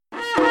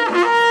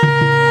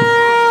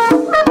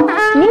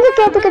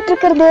கேட்டுக்கிட்டு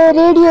இருக்கிறது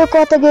radio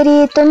Kotagiri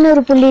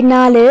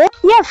 90.4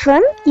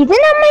 FM. இது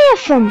நம்ம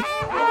FM.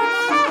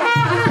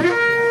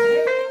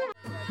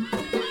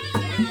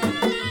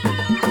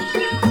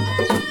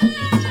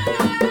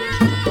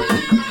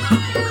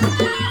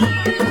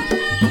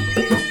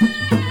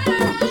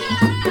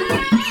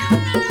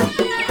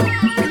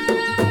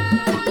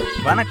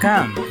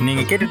 வணக்கம்,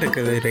 நீங்கள் கேட்டுட்டு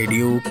இருக்கிறது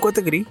ரேடியோ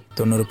கோத்தகிரி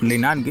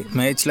 90.4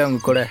 மேட்ச்சில்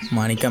உங்கள் கூட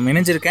மாணிக்கம்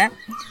இணைஞ்சிருக்கேன்.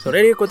 ஸோ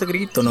ரேடியோ கோத்தகிரி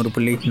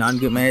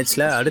 90.4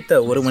 மேட்ச்சில் அடுத்த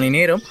ஒரு மணி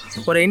நேரம்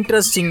ஒரு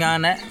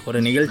இன்ட்ரெஸ்டிங்கான ஒரு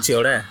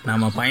நிகழ்ச்சியோட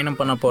நாம் பயணம்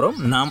பண்ண போகிறோம்.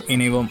 நாம்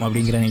இணைவோம்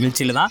அப்படிங்கிற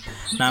நிகழ்ச்சியில் தான்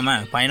நாம்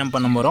பயணம்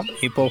பண்ண போகிறோம்.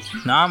 இப்போது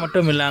நான்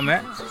மட்டும்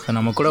இல்லாமல்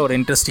நம்ம கூட ஒரு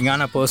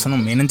இன்ட்ரெஸ்டிங்கான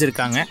பர்சனும்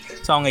இணைஞ்சிருக்காங்க.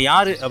 ஸோ அவங்க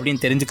யார்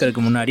அப்படின்னு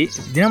தெரிஞ்சுக்கிறதுக்கு முன்னாடி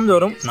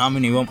தினம்தோறும் நாம்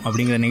இணைவோம்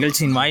அப்படிங்கிற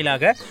நிகழ்ச்சியின்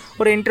வாயிலாக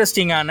ஒரு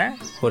இன்ட்ரெஸ்டிங்கான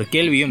ஒரு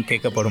கேள்வியும்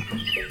கேட்கப்படும்.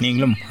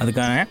 நீங்களும்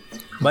அதுக்கான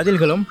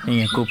பதில்களும்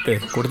நீங்கள் கூப்பிட்டு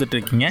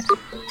கொடுத்துட்ருக்கீங்க.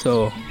 ஸோ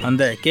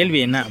அந்த கேள்வி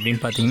என்ன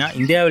அப்படின்னு பார்த்தீங்கன்னா,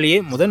 இந்தியாவிலேயே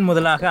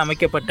முதலாக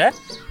அமைக்கப்பட்ட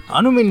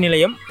அணுமின்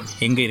நிலையம்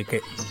எங்கே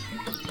இருக்குது?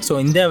 ஸோ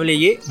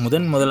இந்தியாவிலேயே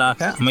முதலாக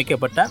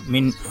அமைக்கப்பட்ட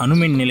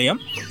அணுமின்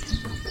நிலையம்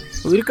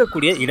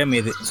இருக்கக்கூடிய இடம்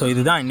எது? ஸோ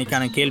இதுதான்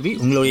இன்றைக்கான கேள்வி.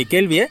 உங்களுடைய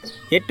கேள்வியை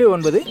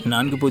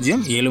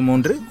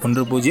 8940731012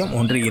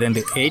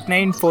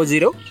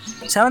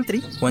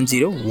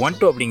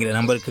 8940731012 அப்படிங்கிற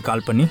நம்பருக்கு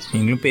கால் பண்ணி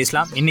நீங்களும்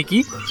பேசலாம். இன்றைக்கி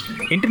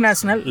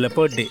இன்டர்நேஷ்னல்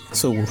லெப்பர்ட் டே.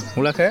 ஸோ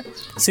உலக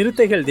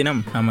சிறுத்தைகள்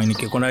தினம் நம்ம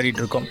இன்றைக்கி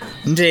கொண்டாடிட்டு இருக்கோம்.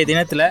 இன்றைய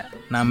தினத்தில்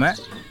நாம்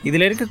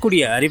இதில்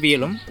இருக்கக்கூடிய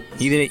அறிவியலும்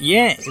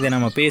இதை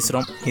நம்ம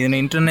பேசுகிறோம். இது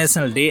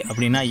இன்டர்நேஷ்னல் டே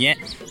அப்படின்னா ஏன்,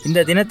 இந்த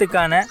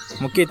தினத்துக்கான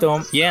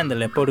முக்கியத்துவம் ஏன் அந்த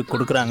லெப்பர்டுக்கு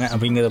கொடுக்குறாங்க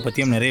அப்படிங்கிறத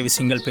பற்றியும் நிறைய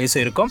விஷயங்கள் பேச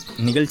இருக்கோம்.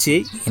 நிகழ்ச்சியை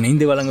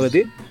இணைந்து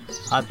வழங்குவது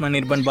ஆத்ம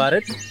நிர்பர்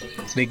பாரத்,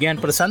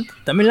 விக்யான் பிரசாந்த்,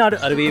 தமிழ்நாடு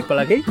அறிவியல்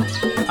பலகை,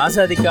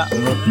 ஆசாதிகா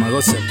அம்ருத்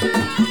மகோத்சவ்.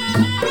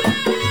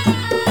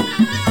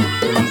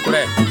 நம்ம கூட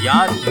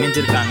யார்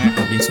இணைஞ்சிருக்காங்க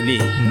அப்படின்னு சொல்லி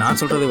நான்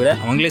சொல்கிறத விட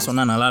அவங்களே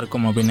சொன்னால்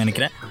நல்லாயிருக்கும் அப்படின்னு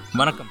நினைக்கிறேன்.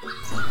 வணக்கம்.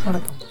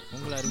 வணக்கம்.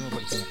 உங்களை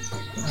அறிமுகப்படுத்துங்க.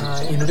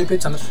 என்னுடைய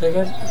பேர்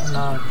சந்திரசேகர்.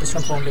 நான்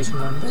கிருஷ்ணன்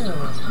ஃபவுண்டேஷனில் வந்து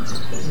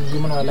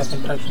human wild life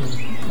interaction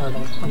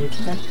work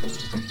பண்ணிகிட்ருக்கேன்.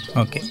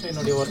 ஓகே.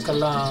 என்னுடைய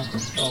ஒர்க்கெல்லாம்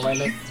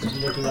வைல்ட் லைஃப்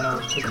ரிலேட்டிவான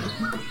ஒர்க் இருக்குது.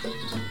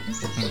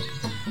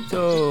 ஸோ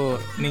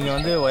நீங்கள்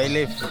வந்து வைல்ட்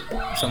லைஃப்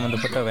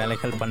சம்மந்தப்பட்ட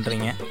வேலைகள்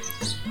பண்ணுறீங்க.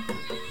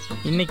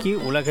 இன்றைக்கி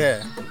உலக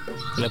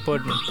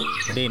லெப்பர்ட்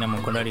டே நம்ம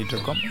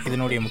கொண்டாடிட்டுருக்கோம்.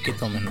 இதனுடைய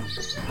முக்கியத்துவம் என்ன?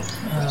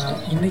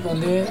 இன்றைக்கி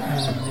வந்து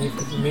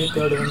மே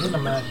 3 வந்து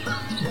நம்ம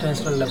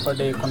இன்டர்நேஷ்னல் லெப்பர்ட்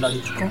டே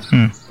கொண்டாடிட்டுருக்கோம்.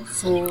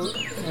 ஸோ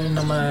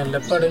நம்ம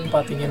லெப்பர்டுன்னு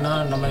பார்த்திங்கன்னா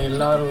நம்ம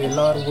எல்லாரும்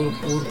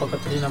ஊர்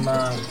பக்கத்துலேயும் நம்ம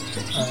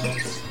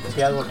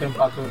எப்பயாவது ஒரு டைம்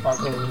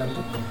பார்க்குற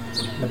விலங்கு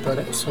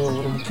லெப்பர்டு. ஸோ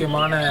ஒரு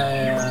முக்கியமான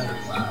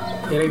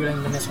இறை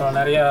விலங்குன்னு சொல்லலாம்.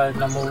 நிறையா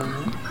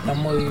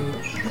நம்ம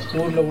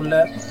ஊரில் உள்ள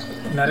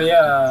நிறையா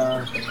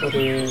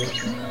ஒரு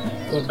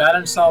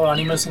பேலன்ஸாக ஒரு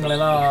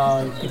அனிமல்ஸுங்களெல்லாம்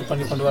இது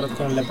பண்ணி கொண்டு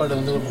வரதுக்கு லெப்பர்டு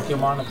வந்து ஒரு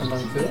முக்கியமான கொண்டு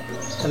இருக்குது.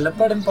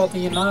 லெப்பர்டுன்னு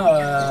பார்த்தீங்கன்னா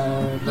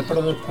லெப்பர்டு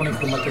வந்து ஒரு பூனை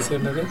குடும்பத்தை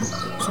சேர்ந்தது.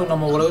 ஸோ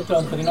நம்ம உலகத்தில்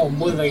வந்து பார்த்திங்கன்னா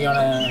 9 வகையான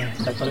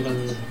லெப்பர்டுகள்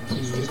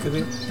இருக்குது.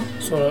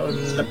 ஸோ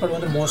லெப்பர்டு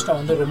வந்து மோஸ்ட்டாக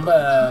வந்து ரொம்ப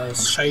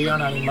ஷையான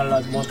அனிமல்.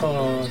 அது மோஸ்ட்டாக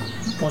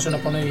என்ன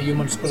பண்ண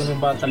ஹியூமன்ஸ்க்கு வந்து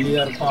ரொம்ப தள்ளி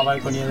தான் இருக்கும்,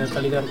 அவாய்ட் பண்ணி அதை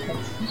தள்ளி தான்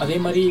இருக்கும். அதே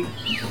மாதிரி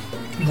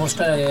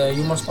மோஸ்ட்டாக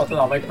ஹியூமன்ஸ்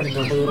பார்த்து அவாய்ட் பண்ணி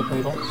ரொம்ப தூரம்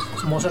போயிடும்.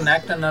 ஸோ மோஸ்ட்டாக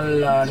நேக்டர்னல்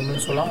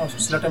அனிமல்னு சொல்லலாம்.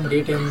 சில டைம் டே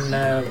டைம்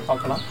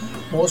பார்க்கலாம்.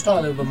 மோஸ்ட்டாக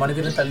அது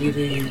மனிதனை தள்ளி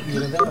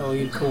இருந்த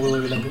இருக்க ஒரு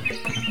விலங்கு.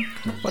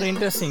 ஒரு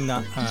இன்ட்ரெஸ்டிங்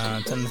தான்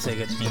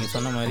சந்திரசேகர், நீங்கள்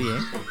சொன்ன மாதிரியே.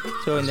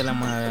 ஸோ இந்த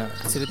நம்ம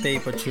சிறுத்தை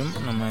பற்றியும்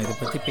நம்ம இதை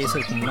பற்றி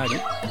பேசுறதுக்கு முன்னாடி,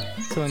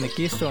 ஸோ இந்த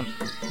கீஸ்டோன்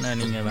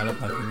நீங்கள் வேலை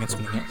பார்க்குறீங்கன்னு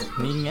சொன்னீங்க.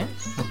 நீங்கள்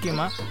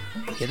முக்கியமாக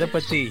எதை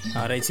பற்றி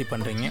ஆராய்ச்சி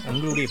பண்ணுறீங்க?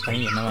 உங்களுடைய பணி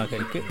என்னவாக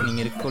இருக்குது?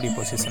 நீங்கள் இருக்கக்கூடிய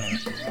பொசிஷன் என்ன?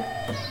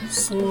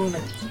 ஸோ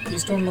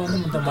கீஸ்டோனில் வந்து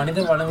இந்த மனித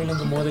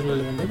வனவிலங்கு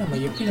மோதல்கள் வந்து நம்ம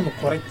எப்படி நம்ம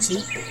குறைச்சி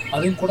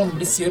அதுவும் கூட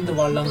அப்படி சேர்ந்து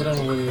வாழலாங்கிற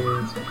ஒரு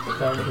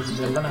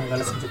இதெல்லாம் நாங்கள்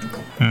வேலை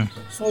செஞ்சுட்ருக்கோம்.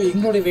 ஸோ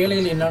எங்களுடைய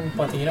வேலைகள் என்னன்னு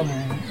பார்த்தீங்கன்னா,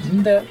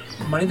 இந்த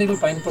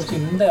மனிதர்கள் பயன்படுத்தி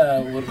இந்த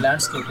ஒரு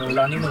லேண்ட்ஸ்கேப்பில் உள்ள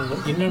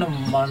அனிமல்கள்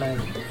என்னென்னமான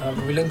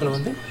விலங்குகள்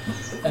வந்து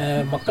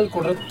மக்கள்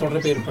கூட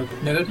தொடர்பு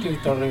நெகட்டிவ்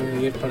தொடர்பு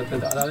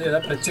ஏற்படுத்துது. அதாவது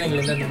ஏதாவது பிரச்சனைகள்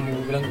இருந்தால் நம்ம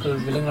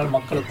விலங்குகள்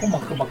மக்களுக்கும்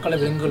மக்களை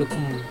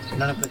விலங்குகளுக்கும்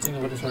என்னென்ன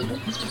பிரச்சனைகள் வருதுன்னு சொல்லிட்டு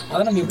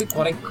அதை நம்ம எப்படி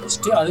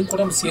குறைச்சிட்டு அது கூட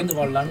நம்ம சேர்ந்து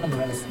வாழலான்னு நம்ம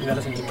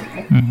வேலை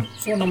செஞ்சுட்ருக்கோம்.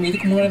 ஸோ நம்ம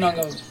இதுக்கு முன்னாடி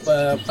நாங்கள்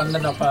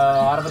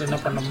ஆரம்பத்தில் என்ன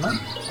பண்ணோம்னா,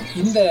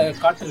 இந்த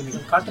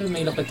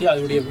காட்டெருமைகளை பற்றி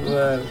அதோடைய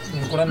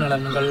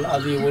குணநலன்கள்,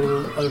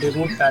 அதோடைய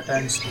ரூட்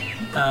பேட்டர்ன்ஸ்,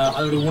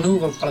 அதோடைய உணவு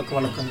பழக்க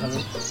வழக்கங்கள்,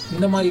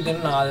 இந்த மாதிரி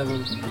இதெல்லாம் நான் அதை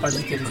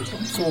படித்து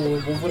தெரிஞ்சுக்கிட்டோம். ஸோ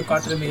ஒவ்வொரு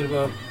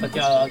காட்டெருமைகளை பற்றி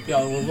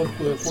ஒவ்வொரு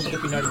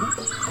கூட்டத்துக்கு பின்னாடியும்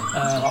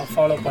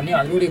ஃபாலோ பண்ணி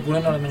அதோடைய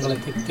குணநலன்களை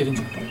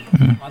தெரிஞ்சுக்கிட்டோம்.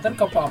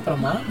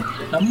 அதற்கப்புறமா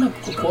நம்ம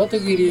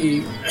கோத்தகிரி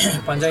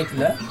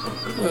பஞ்சாயத்தில்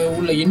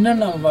உள்ள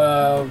என்னென்ன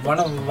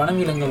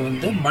வனவிலங்குகள்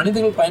வந்து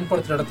மனிதர்கள்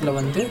பயன்படுத்துகிற இடத்துல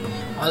வந்து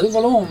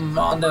அதுகளும்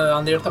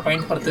அந்த இடத்த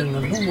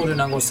பயன்படுத்துங்கிறது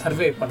நாங்கள் ஒரு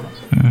சர்வே பண்ணோம்.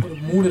 ஒரு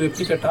 3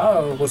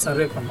 ரெப்ளிகேட்டாக ஒரு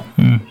சர்வே பண்ணோம்.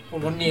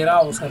 1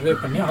 இயராக ஒரு சர்வே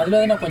பண்ணி அதில்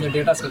தான் நான் கொஞ்சம்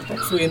டேட்டாஸ்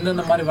எடுத்தோம். ஸோ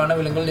எந்தெந்த மாதிரி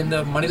வனவிலங்குகள் இந்த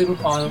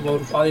மனிதர்கள்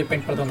ஒரு பாதையை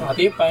பயன்படுத்துவாங்க,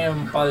 அதே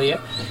பாதையை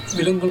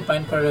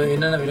விலங்குகள்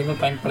என்னென்ன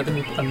விலங்குகள் பயன்படுத்தி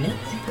மீட் பண்ணி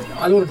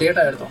அது ஒரு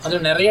டேட்டா எடுத்தோம்.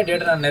 அதில் நிறைய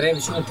டேட்டா நான் நிறைய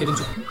விஷயங்கள்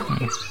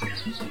தெரிஞ்சுக்கணும்.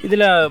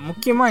 இதில்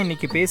முக்கியமாக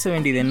இன்றைக்கி பேச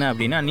வேண்டியது என்ன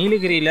அப்படின்னா,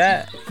 நீலகிரியில்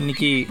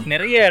இன்றைக்கி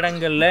நிறைய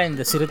இடங்களில்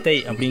இந்த சிறுத்தை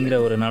அப்படிங்கிற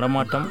ஒரு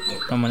நடமாட்டம்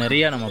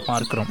நம்ம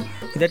பார்க்குறோம்.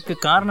 இதற்கு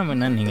காரணம்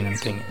என்னன்னு நீங்கள்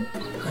நினைக்கிறீங்க?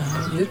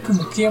 இதற்கு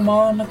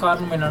முக்கியமான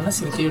காரணம் என்னென்னா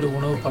சிறுத்தையோட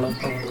உணவு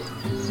பழக்கம்.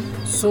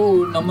 ஸோ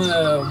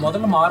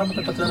நம்ம ஆரம்ப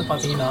கட்டத்தில்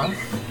பார்த்தீங்கன்னா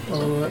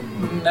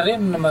நிறைய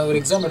நம்ம ஒரு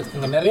எக்ஸாம்பிள்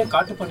எடுத்துக்கோங்க. நிறைய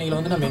காட்டு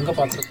பண்ணிகளை நம்ம எங்கே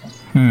பார்த்துருக்கோம்?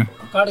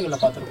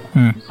 காடுகளில் பார்த்துருக்கோம்.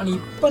 ஆனால்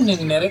இப்போ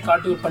நிறைய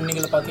காட்டு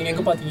பண்ணிகளை பார்த்தீங்கன்னா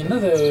எங்கே பார்த்தீங்கன்னா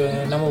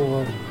நம்ம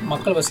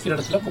மக்கள் வசிக்கிற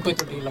இடத்துல குப்பை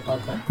தொட்டிகளில்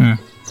பார்க்கோம்.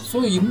 ஸோ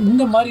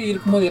இந்த மாதிரி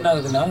இருக்கும்போது என்ன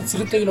ஆகுதுன்னா,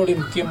 சிறுத்தைகளுடைய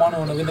முக்கியமான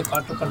உணவு இந்த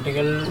காட்டு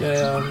பன்றிகள்,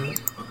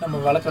 நம்ம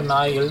வளர்க்குற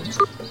நாய்கள்,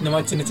 இந்த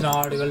மாதிரி சின்ன சின்ன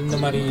ஆடுகள், இந்த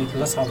மாதிரி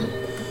இதெல்லாம் சாப்பிடும்.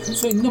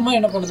 ஸோ இந்த மாதிரி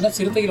என்ன பண்ணுதுன்னா,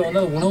 சிறுத்தைகளை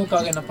அது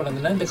உணவுக்காக என்ன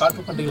பண்ணுதுன்னா இந்த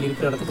காட்டு பன்றிகள்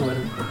இருக்கிற இடத்துக்கு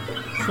வருது.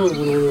 ஸோ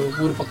ஒரு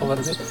ஊர் பக்கம்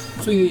வருது.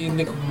 ஸோ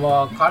இந்த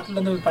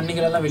காட்டிலேருந்து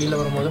பன்றிகளெல்லாம் வெளியில்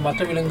வரும்போது,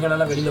 மற்ற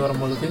விலங்குகளெல்லாம் வெளியில்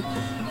வரும்பொழுது,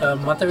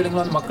 மற்ற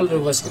விலங்குகள்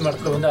மக்கள் வசிக்கும்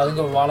இடத்துல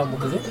அதுங்க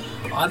வாழும்போது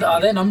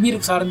அதை நம்பி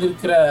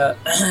சார்ந்திருக்கிற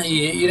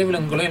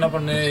இறைவிலங்குகளும்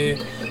என்ன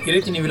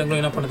இறைத்திணி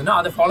விலங்குகளும் என்ன பண்ணுதுன்னா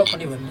அதை ஃபாலோ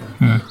பண்ணி வருது.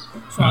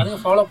 ஸோ அதுங்க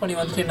ஃபாலோ பண்ணி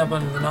என்ன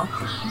பண்ணுதுன்னா,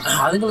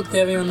 அதுங்களுக்கு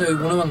தேவை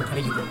உணவு அங்கே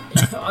கிடைக்குது.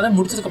 அதை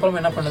முடிச்சதுக்கப்புறம்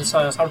என்ன பண்ணுது,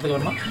 சாப்பிட்டதுக்கு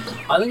வரணும்.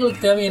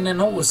 அதுங்களுக்கு தேவை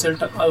என்னென்னா ஒரு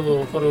ஷெல்டர். அது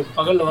ஒரு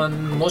பகலில்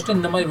மோஸ்ட்லி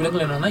இந்த மாதிரி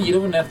விலங்குகள் என்னென்னா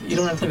இரவு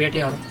நேரத்தில்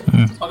வேட்டையாடும்.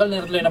 பகல்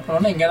நேரத்தில் என்ன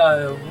பண்ணுவோம்னா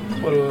எங்கேயாவது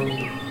ஒரு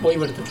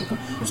ஓய்வு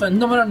எடுத்துகிட்ருக்கோம். ஸோ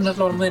இந்த மாதிரி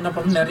நேரத்தில் வரும்போது என்ன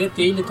பண்ணணும், நிறைய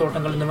தேயிலை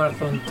தோட்டங்கள் இந்த மாதிரி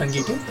இடத்துல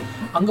தங்கிட்டு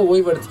அங்கே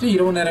ஓய்வு எடுத்துகிட்டு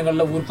இரவு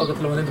நேரங்களில் ஊர்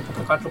பக்கத்தில் இந்த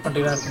பக்கம் காட்டு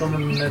பன்றிகளாக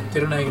இருக்கட்டும்,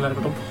 தெருநாய்களாக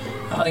இருக்கட்டும்,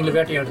 அதுங்களை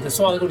வேட்டையாடுது.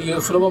 ஸோ அதுக்கு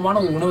சுலபமான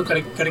ஒரு உணவு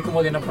கிடைக்கும்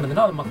போது என்ன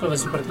பண்ணுதுன்னா அது மக்கள்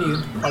வசிப்படத்தில்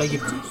இருந்து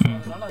பழகிடுச்சு.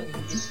 அதனால் அது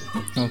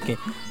ஓகே.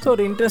 ஸோ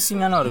ஒரு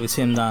இன்ட்ரெஸ்டிங்கான ஒரு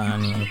விஷயந்தான்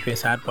நீங்கள்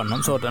ஷேர்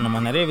பண்ணோம். ஸோ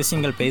நம்ம நிறைய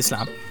விஷயங்கள்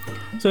பேசலாம்.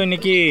 ஸோ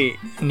இன்றைக்கி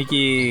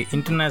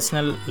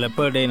இன்டர்நேஷ்னல்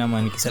லெப்பர்ட் டே நம்ம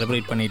இன்றைக்கி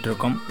செலிப்ரேட்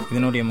பண்ணிகிட்ருக்கோம்.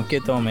 இதனுடைய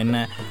முக்கியத்துவம் என்ன,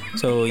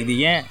 ஸோ இது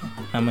ஏன்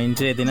நம்ம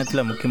இன்றைய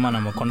தினத்தில் முக்கியமாக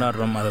நம்ம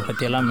கொண்டாடுறோம், அதை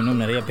பற்றியெல்லாம்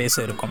இன்னும் நிறைய பேச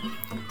இருக்கும்.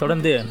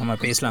 தொடர்ந்து நம்ம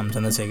பேசலாம்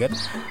சந்திரசேகர்.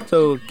 ஸோ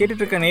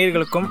கேட்டுட்ருக்க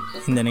நேயர்களுக்கும்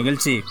இந்த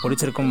நிகழ்ச்சி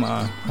பிடிச்சிருக்கும்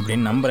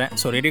அப்படின்னு நம்புகிறேன்.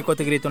 ஸோ ரேடியோ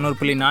கோத்தகிரி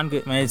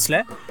 90.4 மேட்ச்சில்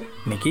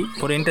இன்றைக்கி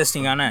ஒரு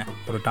இன்ட்ரெஸ்டிங்கான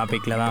ஒரு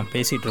டாப்பிக்கில் தான்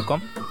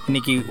பேசிகிட்ருக்கோம்.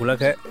 இன்றைக்கி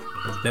உலக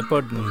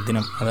லெப்பர்ட்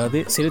தினம், அதாவது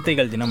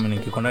சிறுத்தைகள் தினம்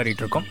இன்றைக்கி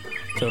கொண்டாடிட்டுருக்கோம்.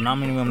 ஸோ நாம்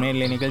மினிமம்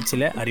நேரிலை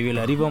நிகழ்ச்சியில்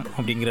அறிவியல் அறிவோம்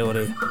அப்படிங்கிற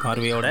ஒரு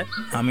பார்வையோட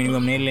நாம்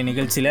மினிமம் நேரிலை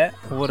நிகழ்ச்சியில்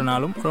ஒவ்வொரு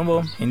நாளும்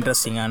ரொம்பவும்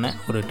இன்ட்ரெஸ்டிங்கான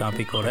ஒரு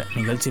டாப்பிக்கோட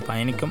நிகழ்ச்சி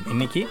பயணிக்கும்.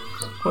 இன்றைக்கி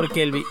ஒரு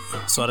கேள்வி,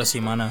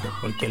 சுவாரஸ்யமான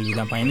ஒரு கேள்வி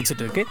தான்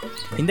பயணிச்சிட்ருக்கு.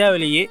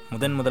 இந்தியாவிலேயே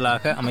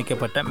முதலாக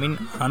அமைக்கப்பட்ட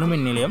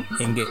அணுமின் நிலையம்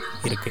எங்கே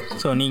இருக்குது?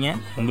 ஸோ நீங்கள்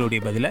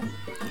உங்களுடைய பதிலை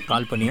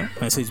கால் பண்ணியோ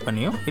மெசேஜ்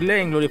பண்ணியோ இல்லை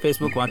எங்களுடைய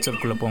ஃபேஸ்புக்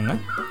வாட்ஸ்அப்புக்குள்ளே போங்க.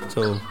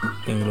 ஸோ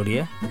எங்களுடைய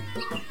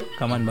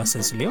கமெண்ட்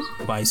பாக்ஸஸ்லேயும்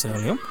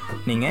வாய்ஸ்லையும்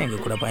நீங்கள்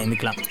எங்கள் கூட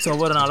பயந்துக்கலாம். ஸோ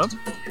ஒவ்வொரு நாளும்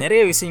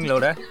நிறைய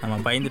விஷயங்களோட நம்ம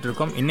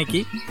பயந்துட்டுருக்கோம். இன்றைக்கி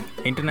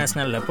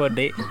இன்டர்நேஷ்னல் லெப்பர்ட்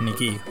டே.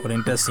 இன்றைக்கி ஒரு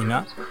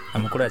இன்ட்ரெஸ்டிங்காக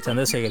நம்ம கூட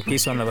சந்திரசேகர்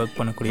கீஸ்டோனில் ஒர்க்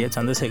பண்ணக்கூடிய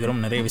சந்திரசேகரும்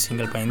நிறைய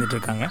விஷயங்கள்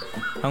பயந்துட்டுருக்காங்க.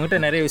 அவங்ககிட்ட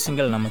நிறைய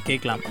விஷயங்கள் நம்ம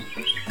கேட்கலாம்.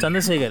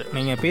 சந்திரசேகர்,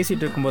 நீங்கள்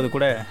பேசிகிட்டு இருக்கும்போது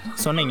கூட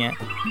சொன்னீங்க,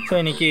 ஸோ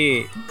இன்றைக்கி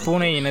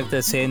பூனை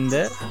இனத்தை சேர்ந்த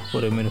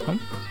ஒரு மிருகம்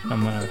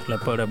நம்ம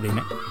லெப்பர்டு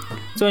அப்படின்னு.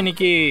 ஸோ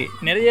இன்றைக்கி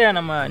நிறைய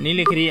நம்ம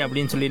நீலகிரி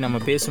அப்படின்னு சொல்லி நம்ம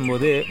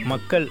பேசும்போது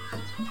மக்கள்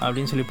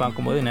அப்படின்னு சொல்லி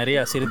பார்க்கும்போது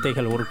நிறையா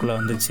சிறுத்தைகள் ஊருக்குள்ளே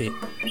வந்துச்சு.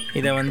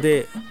 இதை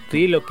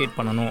ரீலோகேட்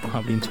பண்ணணும்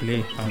அப்படின்னு சொல்லி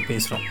நம்ம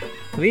பேசுகிறோம்.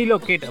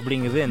 ரீலோகேட்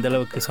அப்படிங்கிறது எந்த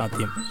அளவுக்கு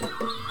சாத்தியம்?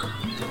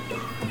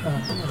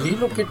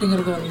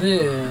 ரீலோகேட்டுங்கிறது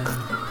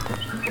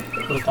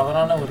ஒரு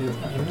தவறான ஒரு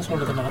என்ன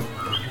சொல்கிறதுனா,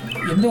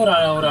 எந்த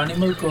ஒரு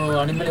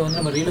அனிமலை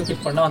நம்ம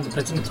ரீலோகேட் பண்ணால் அந்த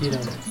பிரச்சனை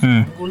தீராது.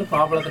 அங்கே உள்ள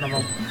ப்ராப்ளத்தை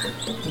நம்ம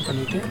இது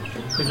பண்ணிவிட்டு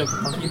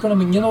ரீலோகேட் பண்ணோம். இப்போ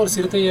நம்ம இங்கேருந்து ஒரு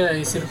சிறுத்தையாக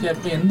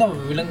இருக்கட்டும், எந்த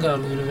விலங்கை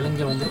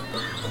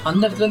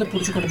அந்த இடத்துலேருந்து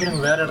பிடிச்சி கொண்டு போய்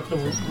நம்ம வேறு இடத்துல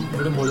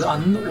விடும்போது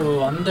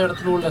அந்த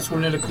இடத்துல உள்ள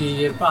சூழ்நிலைக்கு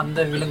ஏற்ப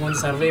அந்த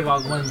விலங்கு சர்வைவ்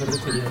ஆகுமாங்கிறது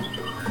தெரியாது.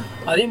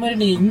 அதே மாதிரி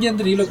நீங்கள்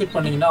இங்கேருந்து ரீலோகேட்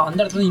பண்ணிங்கன்னா அந்த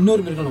இடத்துல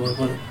இன்னொரு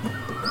மிருகம் வரும்.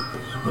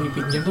 இப்போ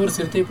இங்கேருந்து ஒரு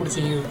சிறுத்தையை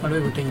பிடிச்சி கொண்டு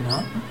போய் விட்டிங்கன்னா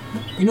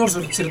இன்னொரு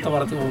சிறுத்தை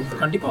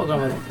வரதுக்கு கண்டிப்பாக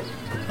வரும்.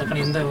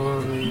 அதுக்கான எந்த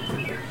ஒரு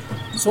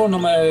ஸோ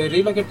நம்ம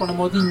ரீலோகேட்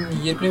பண்ணும்போது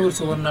ஏற்கனவே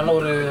ஒரு நல்ல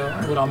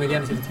ஒரு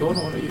அமைதியான சிறுத்தையோ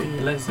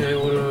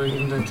ஒரு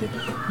இருந்துச்சு,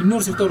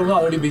 இன்னொரு சிறுத்தை வரும்போது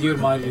அதோடைய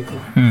பிஹேவியர் மாறி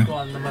இருக்கும். ஸோ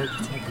அந்த மாதிரி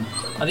பிரச்சனை இருக்கும்.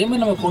 அதே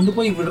மாதிரி நம்ம கொண்டு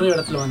போய் விடுற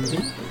இடத்துல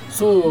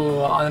ஸோ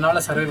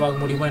அதனால் சர்வைவ் ஆக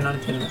முடியுமா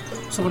என்னன்னு தெரியல.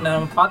 ஸோ இப்போ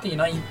நம்ம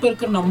பார்த்தீங்கன்னா இப்போ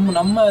இருக்கிற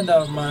நம்ம இந்த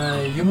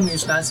ஹியூமன்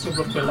யூஸ்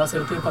லேண்ட்ஸ்கேப் இருக்க எல்லா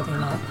சிறுத்தையும்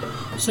பார்த்தீங்கன்னா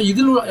ஸோ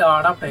இதில்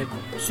அடாப்ட்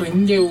ஆகிருக்கும். ஸோ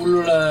இங்கே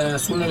உள்ள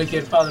சூழ்நிலைக்கு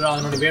ஏற்ப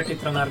அதனுடைய வேட்டை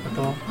திறனாக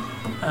இருக்கட்டும்,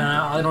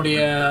 அதனுடைய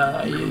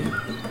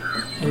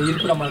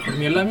இருப்பிடமாக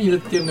இருக்கட்டும், எல்லாமே இதை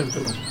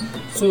தேர்ந்தெடுத்துருக்கும்.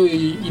 ஸோ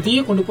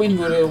இதையே கொண்டு போய்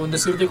நீங்கள் இந்த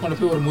சிறுத்தையை கொண்டு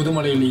போய் ஒரு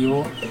முதுமலையிலேயோ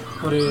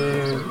ஒரு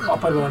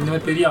அப்போ இந்த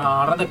மாதிரி பெரிய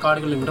அடர்ந்த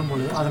காடுகளில்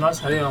விடும்போது அதனால்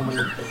சரியாக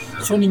முடியும்.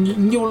 ஸோ நீங்கள்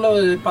இங்கே உள்ள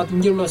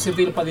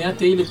சிறுத்தைகள் பார்த்தீங்கன்னா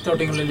தேயிலை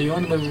தோட்டங்களிலேயும்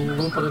இந்த மாதிரி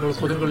ஊர் பக்கத்தில்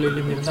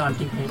புதர்களிலையும் இருந்து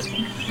ஹண்டிங்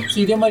பண்ணியிருக்கோம். ஸோ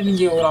இதே மாதிரி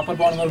நீங்கள் ஒரு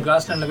அப்பர் பாவங்க ஒரு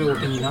கிராஸ் லேண்டில் போய்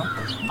விட்டிங்கன்னா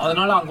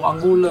அதனால்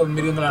அங்கே உள்ள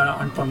மிருகங்களை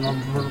ஹண்ட்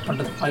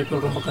பண்ணுறதுக்கு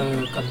வாய்ப்புகள் ரொம்ப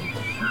கம்மி.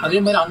 அதே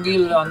மாதிரி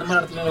அந்த மாதிரி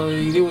இடத்துல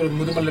இதே ஒரு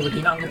முதுமலையில்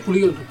விட்டிங்கன்னா அங்கே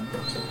புலிகள் இருக்கும்.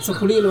 ஸோ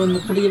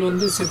புலிகள்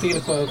வந்து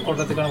சிறுத்தைகளை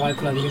கொள்றதுக்கான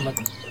வாய்ப்புகள் அதிகமாக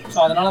இருக்குது. ஸோ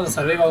அதனால் அது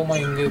சர்வே ஆகுமா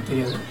எங்களுக்கு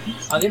தெரியாது.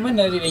 அதே மாதிரி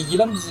நிறைய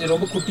இளம்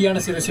ரொம்ப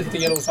குட்டியான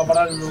சிறுத்தைகள் ஒரு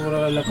சபடால்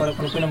ஒரு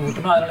கொண்டு போய் நம்ம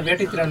விட்டோம்னா அதனால்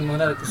வேட்டை திறன்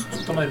வந்து அதுக்கு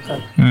சுத்தமாக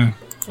இருக்காது.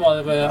 ஸோ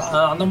அது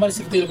அந்த மாதிரி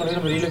சிறுத்தைகள் கொண்டு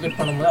நம்ம ரீலோகேட்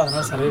பண்ணும்போது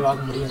அதனால் சர்வே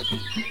ஆக முடியாது.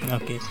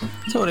 ஓகே.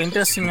 ஸோ ஒரு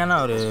இன்ட்ரெஸ்டிங்கான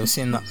ஒரு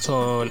விஷயந்தான். ஸோ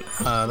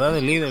அதாவது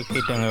லீடர்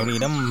கேட்டாங்க ஒரு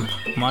இடம்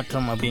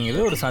மாற்றம்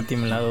அப்படிங்கிறது ஒரு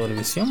சாத்தியமில்லாத ஒரு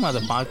விஷயம்.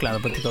 அதை பார்க்கலாம்,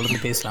 அதை பற்றி தொடர்ந்து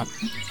பேசலாம்.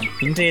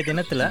 இன்றைய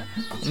தினத்தில்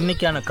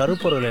இன்றைக்கான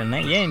கருப்பொருள்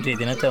என்ன, ஏன் இன்றைய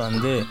தினத்தை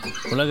வந்து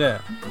உலக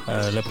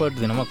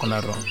லெப்பர்ட் தினமாக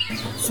கொண்டாடுறோம்?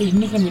 ஸோ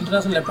இன்றைக்கி நம்ம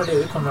இன்டர்நேஷ்னல் லெப்பர்ட்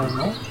எது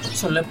கொண்டாடணும்?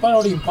 ஸோ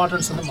லெப்பர்டோட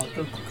இம்பார்ட்டன்ஸ் வந்து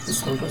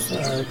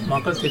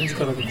மக்கள்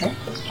தெரிஞ்சுக்கிறதுக்கும்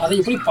அதை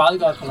எப்படி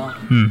பாதுகாக்கலாம்,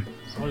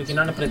 அவங்களுக்கு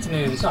என்னென்ன பிரச்சனை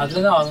இருக்குது,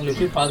 அதில் தான் அவங்களை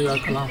எப்படி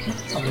பாதுகாக்கலாம்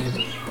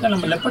அப்படிங்கிறது. இல்லை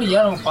நம்ம லெப்பர்ட்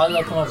ஏன் நம்ம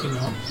பாதுகாக்கணும்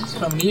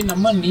அப்படின்னா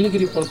நம்ம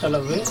நீலகிரி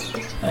பொறுத்தளவு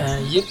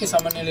இயற்கை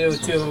சமநிலையை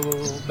வச்சு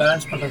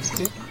பேலன்ஸ்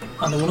பண்ணுறதுக்கு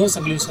அந்த உணவு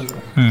சங்கிலின்னு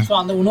சொல்கிறோம். ஸோ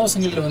அந்த உணவு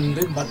சங்கிலியில்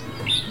வந்து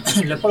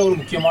லெப்பர்ட் ஒரு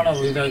முக்கியமான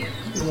ஒரு இதாக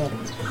இருக்கும்.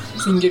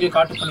 ஸோ இங்கே இருக்க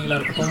காட்டுப்பணிகளாக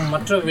இருக்கட்டும்,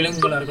 மற்ற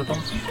விலங்குகளாக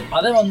இருக்கட்டும்,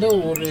 அதை வந்து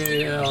ஒரு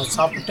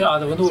சாப்பிட்டு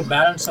அதை வந்து ஒரு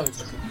பேலன்ஸாக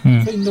வச்சுருக்கு.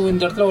 ஸோ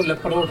இந்த இடத்துல ஒரு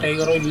லெப்பர்டோ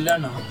டைகரோ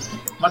இல்லைன்னா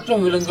மற்ற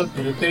விலங்குகள்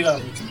பெருக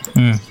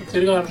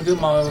ஆரம்பிச்சு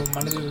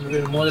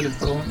மனித மோதல்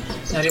ஏற்படும்,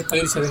 நிறைய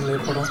பயிர் சேதங்கள்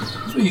ஏற்படும்.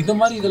 ஸோ இந்த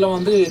மாதிரி இதில்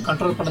வந்து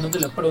கண்ட்ரோல் பண்ணது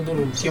வந்து லெப்பர்ட் வந்து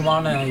ஒரு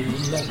முக்கியமான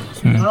இதாக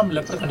இருக்குது. அதனால் நம்ம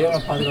லெப்பர்ட்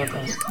கண்டிப்பாக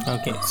பாதுகாக்கணும்.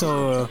 ஓகே. ஸோ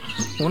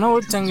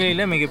உணவுச்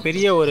சங்கிலியில்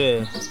மிகப்பெரிய ஒரு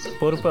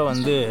பொறுப்பை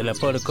வந்து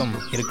லெப்பர்டுக்கும்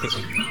இருக்குது.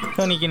 ஸோ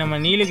இன்றைக்கி நம்ம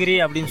நீலகிரி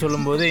அப்படின்னு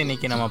சொல்லும்போது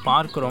இன்றைக்கி நம்ம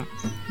பார்க்குறோம்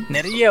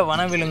நிறைய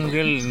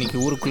வனவிலங்குகள் இன்றைக்கி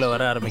ஊருக்குள்ளே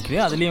வர ஆரம்பிக்குது.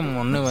 அதுலேயும்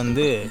ஒன்று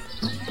வந்து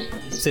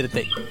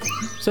சிறுத்தை.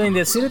 ஸோ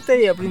இந்த சிறுத்தை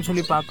அப்படின்னு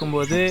சொல்லி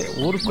பார்க்கும்போது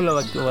ஊருக்குள்ளே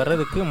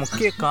வர்றதுக்கு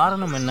முக்கிய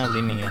காரணம் என்ன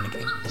அப்படின்னு நீங்கள்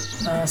நினைக்கிறீங்க?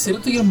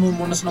 சிறுத்தைகள்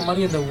முன்ன சொன்ன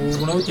மாதிரி அந்த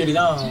உணவு தேடி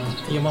தான்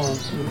முக்கியமாக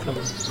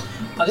ஊருக்குள்ள.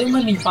 அதே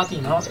மாதிரி நீங்கள்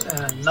பார்த்தீங்கன்னா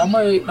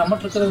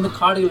நம்மகிட்ட இருக்கிறது வந்து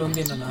காடுகள்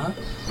வந்து என்னென்னா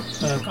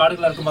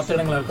காடுகளாக இருக்கும், மற்ற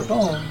இடங்களாக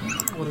இருக்கட்டும்,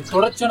 ஒரு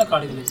தொடர்ச்சியான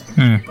காடுகள் இல்லை.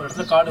 ஒரு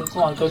இடத்துல காடு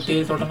இருக்கும், அதுக்கு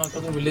தேயிலை தோட்டங்கள்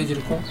இருக்கிறது, வில்லேஜ்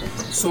இருக்கும்.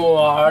 ஸோ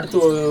அடுத்து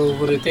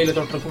ஒரு தேயிலை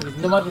தோட்டம் இருக்கும்.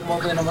 இந்த மாதிரி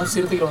இருக்கும்போது நம்ம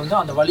சிறுத்தைகள் வந்து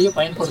அந்த வழியை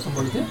பயன்படுத்தும்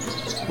பொழுது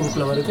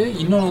ஊருக்குள்ளே வருது.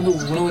 இன்னொன்று வந்து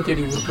உணவு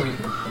தேடி ஊருக்குள்ள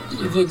வருது.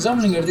 இது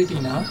எக்ஸாம்பிள் நீங்கள்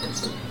எடுத்துக்கிட்டிங்கன்னா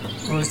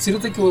ஒரு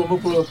சிறுத்தைக்கு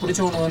ரொம்ப பிடிச்ச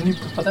உணவு வந்து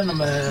இப்போ பார்த்தா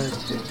நம்ம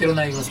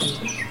திருநாய்கள்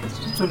சொல்லலாம்.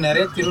 ஸோ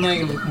நிறைய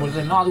திருநாய்கள்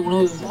இருக்கும்பொழுது என்ன அது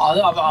உணவு, அது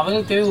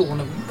அவங்களுக்கு தேவை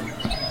உணவு,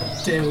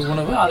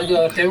 அதுக்கு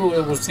தேவை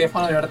ஒரு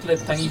சேஃபான ஒரு இடத்துல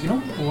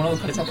தங்கிக்கணும், உணவு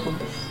கிடைச்சா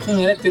போதும். ஸோ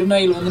நிறைய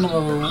திருநாய்கள் வந்து நம்ம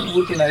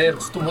ஊருக்குள்ள நிறைய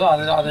சுற்றும் போது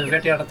அதை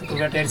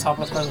வேட்டையாடி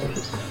சாப்பிட்றதுக்காக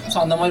வருது. ஸோ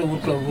அந்த மாதிரி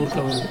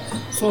ஊருக்குள்ள வருது.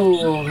 ஸோ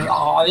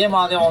அதே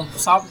மாதிரி அவன்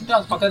சாப்பிட்டுட்டு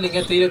அது பக்கத்தில்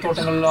எங்கேயா தேயிலை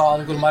தோட்டங்கள்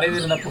அதுக்கு ஒரு மறைவு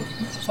இருந்தால் போதும்.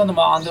 ஸோ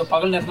அந்த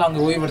பகல் நேரத்தில்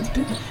அங்கே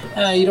ஓய்வெடுத்துட்டு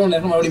இரவு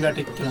நேரம் மறுபடியும்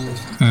வேட்டைக்கு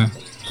கிளம்புது.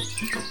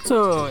 ஸோ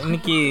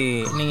இன்றைக்கி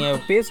நீங்கள்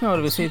பேசின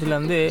ஒரு விஷயத்தில்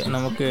வந்து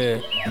நமக்கு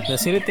இந்த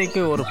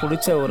சிறுத்தைக்கு ஒரு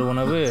பிடிச்ச ஒரு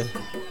உணவு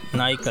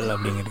நாய்க்கள்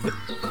அப்படிங்கிறது.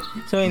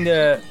 ஸோ இந்த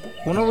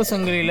உணவு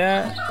சங்கிலியில்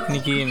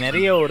இன்றைக்கி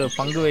நிறைய ஒரு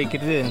பங்கு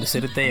வகிக்கிறது இந்த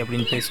சிறுத்தை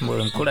அப்படின்னு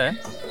பேசும்போதும் கூட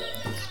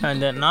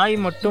இந்த நாய்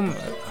மட்டும்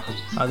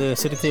அது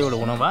சிறுத்தையோட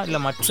உணவா இல்லை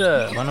மற்ற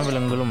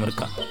வனவிலங்குகளும்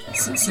இருக்கா?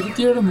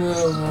 சிறுத்தையோட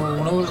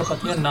உணவுகளை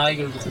பார்த்தீங்கன்னா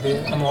நாய்கள் இருக்குது,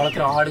 நம்ம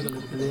வளர்க்குற ஆடுகள்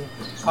இருக்குது,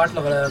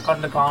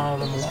 காட்டில்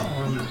காணும்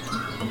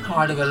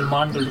ஆடுகள்,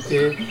 மான்கள்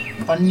இருக்குது,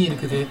 பன்னி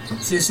இருக்குது.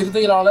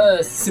 சிறுத்தைகளால்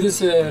சிறு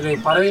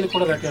பறவைகள்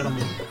கூட வேட்டையாட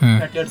முடியும்,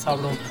 வேட்டையாடி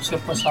சாப்பிடும்,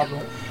 செப்ப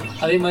சாப்பிடும்.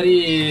 அதே மாதிரி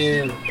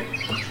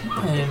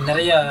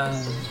நிறைய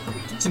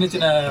சின்ன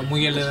சின்ன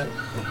முயல்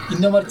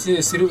இந்த மாதிரி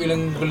சிறு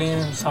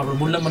விலங்குகளையும்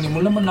சாப்பிடும். முள்ளமணி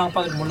நான்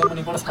பார்த்துட்டு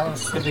முள்ளமணி கூட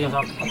சிறுத்தைகள்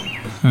சாப்பிடுவாங்க.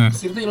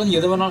 சிறுத்தைகள் வந்து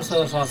எதை வேணாலும்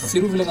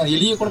சிறு விலங்கு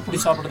எலியை கூட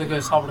பிடிச்சி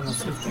சாப்பிடுங்க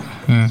சிறுத்தை.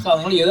 ஸோ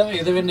அதனால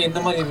எதை வேணும் எந்த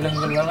மாதிரி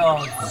விலங்குகள்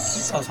வேணால்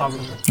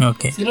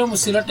சாப்பிடுங்க.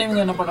 சில டைம்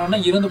என்ன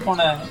பண்ணுறாங்கன்னா இறந்து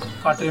போன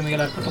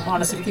காட்டுரிமைகளாக இருக்கட்டும்.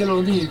 ஆனால் சிறுத்தைகள்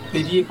வந்து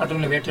பெரிய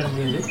காட்டுரிமைகளை வேட்டையாட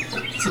முடியாது,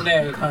 சின்ன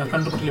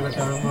கண்டுக்குட்டியில்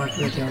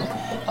வேட்டையாடும்.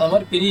 அது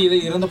மாதிரி பெரிய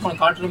இறந்து போன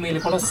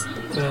காட்டுரிமைகளை கூட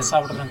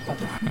சாப்பிட்றாங்க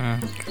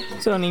பார்த்துருக்கேன்.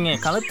 ஸோ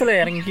நீங்கள் களத்தில்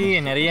இறங்கி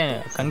நிறைய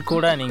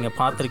கண்கூட நீங்கள்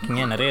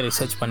பார்த்துருக்கீங்க, நிறைய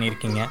ரிசர்ச்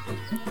பண்ணியிருக்கீங்க.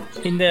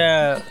 இந்த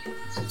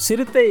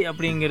சிறுத்தை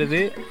அப்படிங்கிறது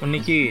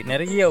இன்றைக்கி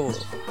நிறைய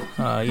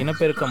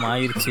இனப்பெருக்கம்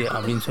ஆயிடுச்சு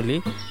அப்படின்னு சொல்லி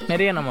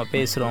நிறைய நம்ம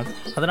பேசுகிறோம்.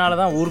 அதனால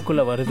தான்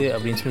ஊருக்குள்ளே வருது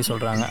அப்படின்னு சொல்லி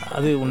சொல்கிறாங்க.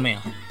 அது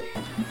உண்மையா?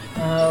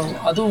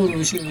 அதுவும் ஒரு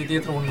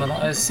விதத்தில் உண்மை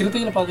தான்.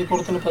 சிறுத்தைகளை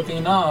பொறுத்தவரை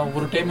பார்த்தீங்கன்னா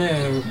ஒரு டைமு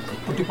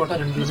குட்டி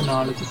போட்டால்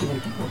 2-4 குட்டி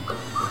வரைக்கும் போகும்.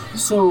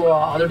 ஸோ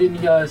அதோடைய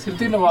நீங்கள்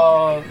சிறுத்தையில்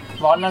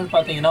வாழ்நாள்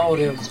பார்த்தீங்கன்னா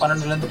ஒரு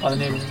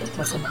 12-17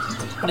 வருஷம் தான்.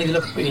 ஆனால்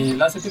இதில்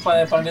எல்லா சிறுத்தையும்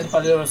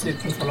 12-17 வருஷம்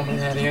இருக்குன்னு சொல்ல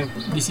முடியாது. நிறைய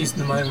டிசீஸ்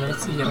இந்த மாதிரி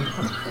நினச்சி இறந்து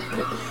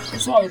போகிறது.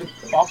 ஸோ அதோடைய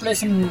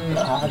பாப்புலேஷன்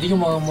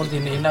அதிகமாகும்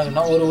போது என்ன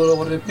ஆகுதுன்னா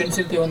ஒரு பெண்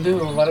சிறுத்தை வந்து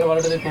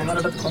வருடத்துக்கு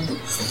வருடத்துக்கு வந்து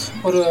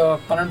ஒரு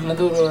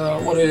 12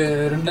 ஒரு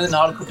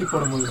 2-4 குட்டி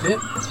போடும்பொழுது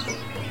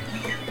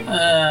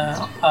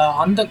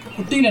அந்த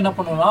குட்டிகள் என்ன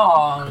பண்ணுன்னா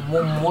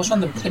மோஸ்ட்டாக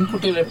அந்த பெண்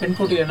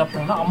குட்டிகள் என்ன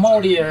பண்ணுன்னா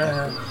அம்மாவுடைய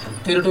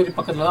டெரிட்டரி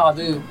பக்கத்தில் தான்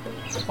அது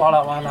வாழ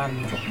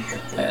ஆரம்பிக்கும்.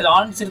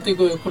 ஆண் சிறுத்தை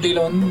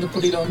குட்டியில்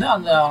வந்து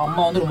அந்த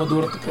அம்மா வந்து ரொம்ப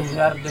தூரத்துக்கு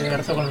வேறு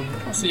இடத்த கொண்டு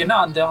வந்துடும். ஸோ ஏன்னா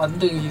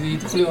அந்த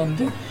இதுக்குள்ளேயே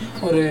வந்து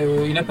ஒரு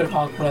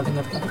இனப்பெருக்கம்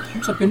ஆகக்கூடாதுங்கிறதுக்காக.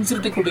 ஸோ பெண்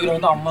சிறுத்தை குட்டிகளை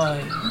வந்து அம்மா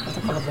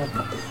பக்கத்தில்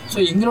இருக்கும். ஸோ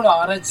எங்களோட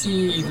ஆராய்ச்சி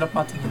இதில்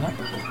பார்த்தீங்கன்னா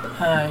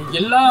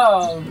எல்லா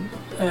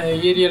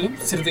ஏரியாலையும்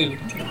சிறுத்தைகள்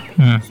இருக்குது.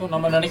 ஸோ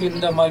நம்ம நினைக்கிற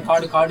இந்த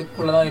மாதிரி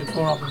காடுக்குள்ளே தான்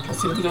இருக்கும் அப்படின்ற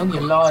சிறுத்தைகள் வந்து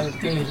எல்லா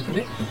இடத்துலையும்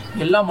இருக்குது.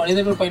 எல்லா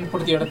மனிதர்கள்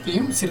பயன்படுத்திய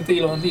இடத்தையும்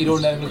சிறுத்தைகளை வந்து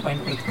இரவு நேரங்கள்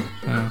பயன்படுத்தும்.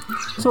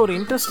 ஸோ ஒரு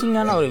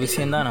இன்ட்ரெஸ்டிங்கான ஒரு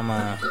விஷயந்தான் நம்ம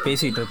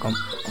பேசிகிட்டு இருக்கோம்.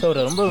 ஸோ ஒரு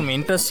ரொம்ப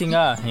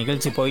இன்ட்ரெஸ்டிங்காக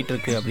நிகழ்ச்சி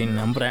போயிட்டுருக்கு அப்படின்னு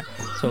நம்புகிறேன்.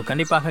 ஸோ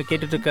கண்டிப்பாக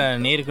கேட்டுட்ருக்க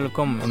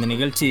நேயர்களுக்கும் இந்த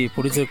நிகழ்ச்சி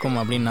பிடிச்சிருக்கும்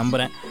அப்படின்னு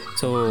நம்புகிறேன்.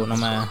 ஸோ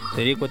நம்ம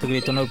ரேடியோ கோத்தகிரி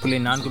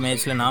 90.4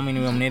 மேட்ச்சில் நாம்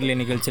இனிமேல் நேர்ல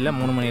நிகழ்ச்சியில்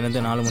 3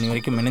 மணிலேருந்து 4 மணி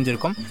வரைக்கும்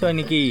இணைஞ்சிருக்கோம். ஸோ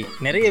இன்றைக்கி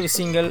நிறைய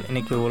விஷயங்கள்,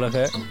 இன்றைக்கி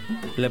உலக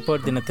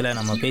லெப்பர்ட் தினத்தில்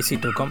நம்ம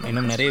பேசிகிட்டு இருக்கோம்.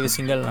 இன்னும் நிறைய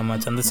விஷயங்கள் நம்ம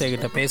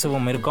சந்திரசேகர்கிட்ட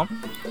பேசவும் இருக்கோம்.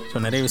 ஸோ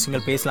நிறைய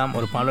விஷயங்கள் பேசலாம்.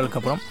 ஒரு பாடலுக்கு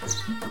அப்புறம்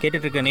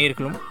கேட்டுட்ருக்க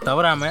நேயர்களும்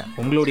தவறாமல்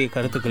உங்களுடைய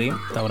கருத்துக்களையும்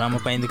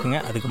தவறாமல் பயந்துக்குங்க.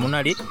 அதுக்கு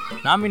முன்னாடி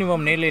நாம்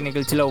இனிமேல் நேர்ல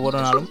நிகழ்ச்சியில் ஒவ்வொரு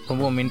நாளும்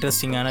ரொம்பவும்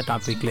இன்ட்ரெஸ்டிங்கான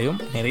டாப்பிக்லேயும்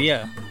நிறைய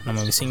நம்ம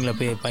விஷயங்களை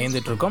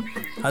பயந்துட்டுருக்கோம்.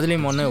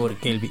 அதுலேயும் ஒரு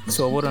கேள்வி. ஸோ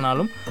ஒவ்வொரு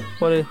நாளும்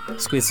ஒரு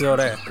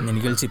ஸ்குவிஸோட இந்த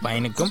நிகழ்ச்சி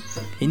பயணிக்கும்.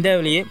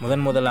 இந்தியாவிலேயே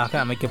முதலாக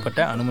அமைக்கப்பட்ட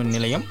அணுமின்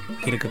நிலையம்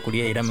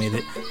இருக்கக்கூடிய இடம் இது.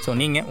 ஸோ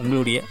நீங்கள்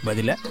உங்களுடைய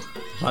பதிலை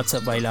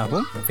வாட்ஸ்அப்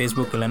வாயிலாகவும்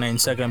ஃபேஸ்புக் இல்லைனா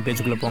இன்ஸ்டாகிராம்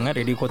பேஜுக்குள்ளே போங்க.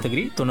 ரேடியோ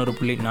கோத்தகிரி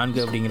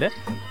 90.4 அப்படிங்கிற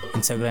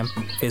இன்ஸ்டாகிராம்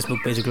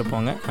ஃபேஸ்புக் பேஜுக்குள்ளே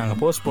போங்க. நாங்கள்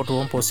போஸ்ட்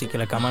போட்டுருவோம்.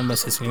 போஸ்டிக்கில் கமெண்ட்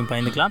மெசேஜ்லையும்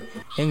பயந்துக்கலாம்.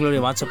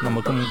 எங்களுடைய வாட்ஸ்அப்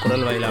நம்பருக்கும்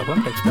குரல்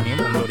வாயிலாகவும் டெக்ஸ்ட்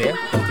பண்ணியும் உங்களுடைய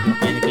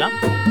பயந்துக்கலாம்.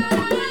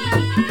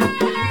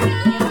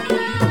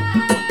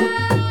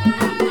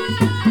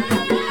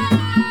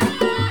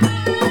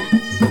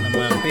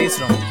 நம்ம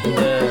பேசுகிறோம்,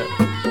 இந்த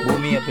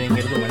பூமி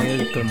அப்படிங்கிறது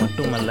மனிதர்கள்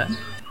மட்டுமல்ல,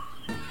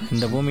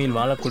 இந்த பூமியில்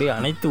வாழக்கூடிய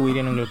அனைத்து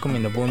உயிரினங்களுக்கும்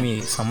இந்த பூமி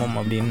சமம்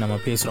அப்படின்னு நம்ம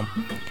பேசுகிறோம்.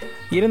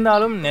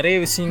 இருந்தாலும் நிறைய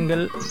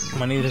விஷயங்கள்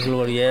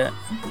மனிதர்களுடைய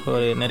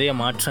நிறைய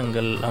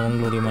மாற்றங்கள்,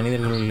 அவங்களுடைய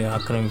மனிதர்களுடைய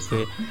ஆக்கிரமிப்பு,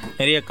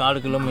 நிறைய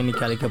காடுகளும்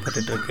இன்றைக்கி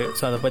அழிக்கப்பட்டுருக்கு.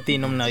 ஸோ அதை பற்றி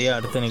இன்னும் நிறைய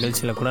அடுத்த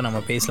நிகழ்ச்சியில் கூட நம்ம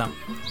பேசலாம்.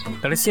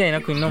 கடைசியாக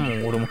எனக்கு இன்னும்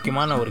ஒரு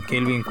முக்கியமான ஒரு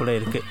கேள்வியும் கூட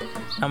இருக்குது.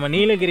 நம்ம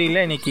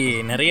நீலகிரியில் இன்றைக்கி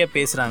நிறைய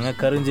பேசுகிறாங்க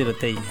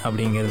கருஞ்சிறுத்தை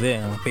அப்படிங்கிறது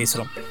நம்ம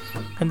பேசுகிறோம்.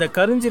 இந்த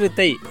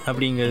கருஞ்சிறுத்தை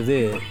அப்படிங்கிறது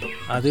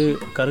அது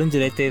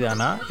கருஞ்சிறுத்தை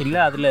தானா, இல்லை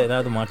அதில்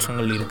ஏதாவது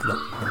மாற்றங்கள் இருக்குதா?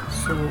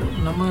 ஸோ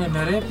நம்ம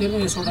நிறைய பேர்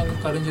சொல்கிறாங்க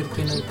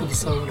கருஞ்சிறுத்தைன்னு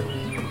புதுசாக ஒரு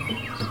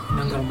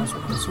இனங்கிற மாதிரி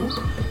சொல்கிறாங்க. ஸோ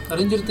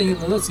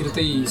கருஞ்சிறுத்தைங்கிறது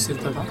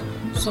சிறுத்தை தான்.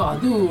 ஸோ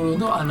அது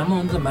வந்து நம்ம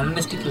வந்து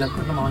மெலனிஸ்டிக்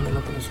லெப்பர்ட் நம்ம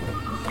ஆங்கிலத்தில்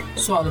சொல்கிறோம்.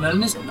 ஸோ அது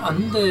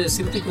அந்த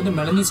சிறுத்தைக்கு வந்து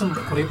மெலனிசம்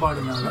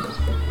குறைபாடுனால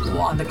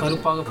அந்த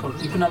கருப்பாக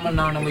போகிறது. இப்போ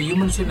நம்ம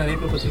ஹியூமன்ஸே நிறைய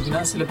பேர்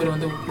பார்த்திங்கன்னா, சில பேர்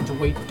வந்து கொஞ்சம்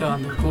ஒயிட்டாக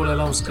அந்த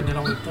தோலெல்லாம்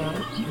ஸ்கின்னெல்லாம் ஒயிட்டாக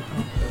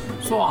இருக்கணும்.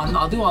 ஸோ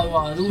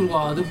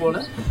அது போல்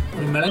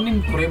ஒரு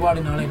மெலனின்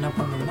குறைபாடுனால என்ன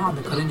பண்ணுறதுன்னா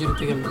அந்த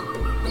கருஞ்சிறுத்தைகள்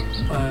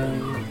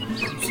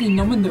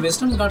நம்ம இந்த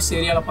வெஸ்டர்ன் காட்ஸ்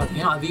ஏரியாவில்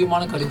பார்த்தீங்கன்னா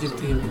அதிகமான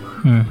கருஞ்சிறுத்தைகள்,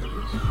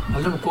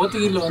 அதில் நம்ம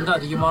கோத்தகிரியில் வந்து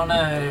அதிகமான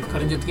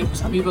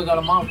கருஞ்சிறுத்தைகள் சமீப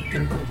காலமாக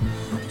தென்படுது.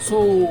 ஸோ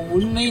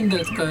உண்மை இந்த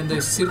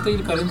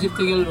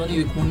கருஞ்சிறுத்தைகள் வந்து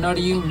இதுக்கு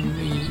முன்னாடியும்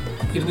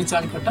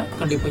இருந்துச்சான்னு கேட்டால்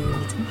கண்டிப்பாக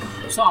இருந்துச்சு.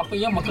 ஸோ அப்போ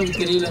ஏன்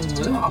மக்களுக்கு தெரியலங்கும்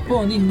போது அப்போ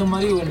வந்து இந்த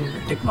மாதிரி ஒரு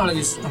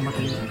டெக்னாலஜிஸ்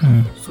நம்மகிட்ட இல்லை.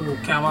 ஸோ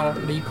கேமரா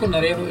இப்போ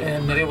நிறைய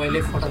வைல்ட்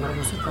லைஃப்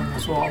ஃபோட்டோகிராஃபர்ஸ் இருக்காங்க.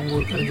 ஸோ அவங்க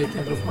ஒரு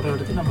கருஞ்சிறுத்தை ஃபோட்டோ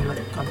எடுத்து நம்ம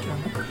எல்லாத்துக்கும்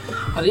காமிக்கிறாங்க.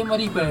 அதே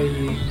மாதிரி இப்போ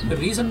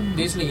ரீசன்ட்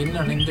டேஸில்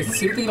என்னென்ன இந்த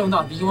சிறுத்தைகளை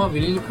வந்து அதிகமாக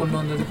வெளியில் கொண்டு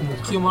வந்ததுக்கு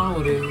முக்கியமான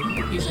ஒரு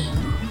ரீசன்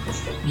வந்து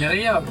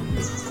நிறையா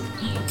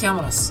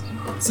கேமராஸ்,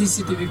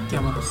 சிசிடிவி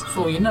கேமராஸ்.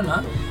 ஸோ என்னென்னா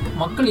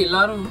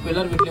எல்லார்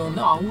வீட்லேயும்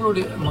வந்து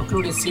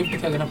மக்களுடைய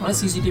சேஃப்டிக்காக என்ன பண்ணால்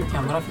சிசிடிவி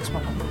கேமரா ஃபிக்ஸ்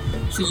பண்ணுறாங்க.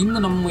 ஸோ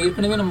நம்ம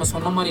ஏற்கனவே நம்ம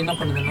சொன்ன மாதிரி என்ன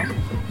பண்ணுதுன்னா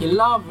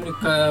எல்லா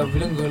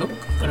விலங்குகளும்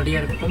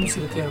கரடியாக இருக்கட்டும்,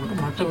 சிறுத்தையாக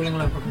இருக்கட்டும், மற்ற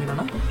விலங்குகளாக இருக்கட்டும்,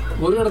 என்னென்னா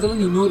ஒரு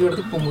இடத்துலேருந்து இன்னொரு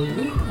இடத்துக்கு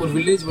போகும்போது ஒரு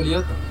வில்லேஜ்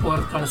வழியாக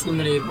போகிறதுக்கான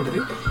சூழ்நிலை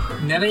ஏற்படுது.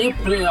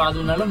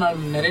 அதனால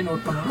நான் நிறைய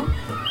நோட் பண்ணணும்.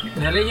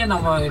 நிறைய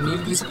நம்ம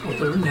நீல்கிரிஸ்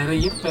பொறுத்தவரை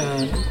நிறைய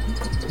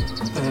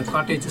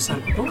காட்டேஜஸாக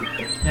இருக்கட்டும்,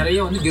 நிறைய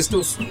வந்து கெஸ்ட்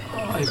ஹவுஸ்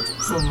ஆயிடுச்சு.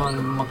 ஸோ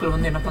மக்கள்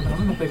வந்து என்ன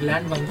பண்ணுறாங்கன்னா இப்போ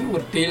லேண்ட் வாங்கி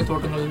ஒரு தேயிலை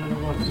தோட்டங்கள்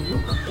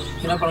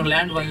என்ன பண்ணுறாங்க,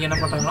 லேண்ட் வாங்கி என்ன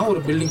பண்ணுறாங்கன்னா ஒரு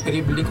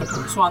பெரிய பில்டிங்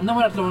கட்டுறாங்க. ஸோ அந்த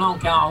மாதிரி இடத்துல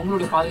வந்து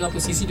அவங்களுடைய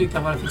பாதுகாப்பு சிசிடிவி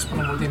கேமரா ஃபிக்ஸ்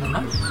பண்ணும்போது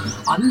என்னென்னா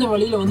அந்த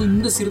வழியில் வந்து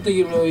இந்த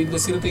சிறுத்தைகளாக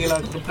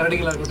இருக்கட்டும்,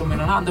 கரடிகளாக இருக்கட்டும்,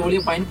 என்னென்னா அந்த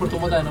வழியை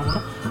பயன்படுத்தும் போது என்ன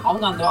பண்ணணும்,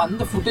 அவங்க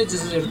அந்த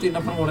ஃபுட்டேஜஸ் எடுத்து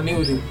என்ன பண்ண உடனே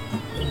ஒரு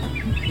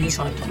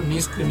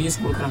நியூஸ்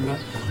கொடுக்குறாங்க.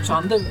 ஸோ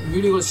அந்த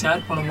வீடியோவை ஷேர்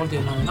பண்ணும்போது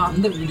என்ன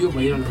அந்த வீடியோ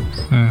வைரல் ஆகும்.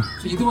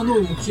 ஸோ இது வந்து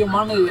ஒரு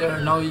முக்கியமான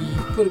நான்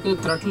இப்போ இருக்கிற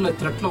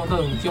த்ரெட்டில் வந்து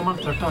அது முக்கியமான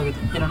த்ரெட்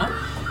ஆகுது. ஏன்னா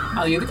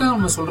அது எதுக்காக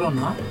நம்ம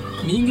சொல்கிறோம்னா,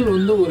 நீங்கள்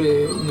வந்து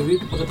உங்கள்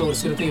வீட்டு பக்கத்தில் ஒரு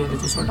சிறுத்தை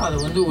வந்துச்சு சொல்லிட்டு அதை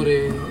வந்து ஒரு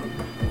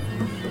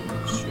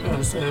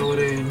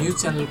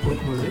நியூஸ் சேனல்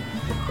கொடுக்கும்போது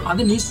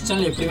அந்த நியூஸ்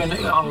சேனல் எப்படி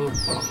வேணால்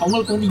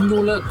அவங்களுக்கு வந்து இங்கே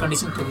உள்ள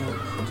கண்டிஷன் தெரியாது.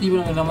 இப்போ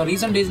நம்ம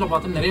ரீசெண்ட் டேஸில்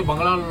பார்த்தோம் நிறைய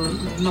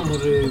பங்களாவில் நம்ம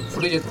ஒரு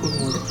ஃபுட்டேஜ் எடுத்து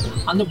கொடுக்கும்போது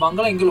அந்த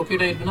பங்களா எங்கே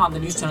லொக்கேட் ஆகிருக்குன்னா அந்த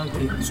நியூஸ் சேனல்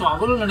தெரியும். ஸோ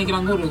அவர்களும்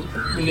நினைக்கிறாங்க ஒரு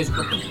வில்லேஜ்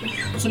பக்கம்.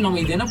 ஸோ நம்ம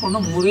இது என்ன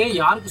பண்ணோம், முறையாக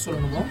யாருக்கு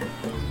சொல்லணுமோ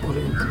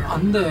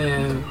அந்த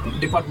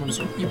டிபார்ட்மெண்ட்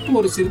சொல்லணும். இப்போ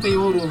ஒரு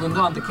சிறுத்தையோ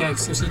வந்து அந்த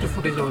சிசிடிவி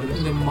ஃபுட்டேஜில் வருது,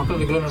 இந்த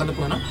மக்கள் ரெகுலர் நடந்து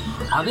போதுன்னா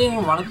அதே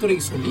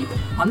வனத்துறைக்கு சொல்லி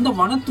அந்த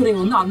வனத்துறை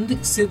வந்து அந்த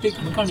சிறுத்தை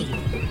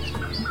கண்காணிக்கணும்.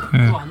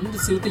 ஸோ அந்த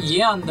சிறுத்தை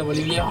ஏன் அந்த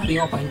வழியிலேயே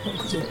அதிகமாக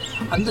பயன்படுத்து,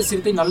 அந்த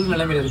சிறுத்தை நல்ல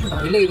நிலைமையில் இருக்கா,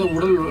 இல்லை ஏதோ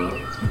உடல்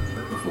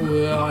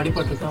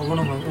அடிபட்டிருக்கா,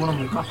 ஊனம்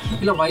இருக்கா,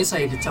 இல்லை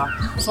வயசாகிடுச்சா.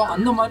 ஸோ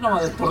அந்த மாதிரி நம்ம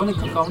அதை தொடர்ந்து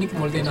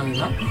கவனிக்கும் பொழுது என்ன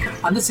ஆகுதுன்னா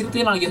அந்த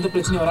சிறுத்தையை நாளைக்கு எந்த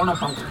பிரச்சனையும் வராமல்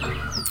நான் பார்க்குறேன்.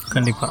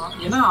 கண்டிப்பாக.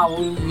 ஏன்னா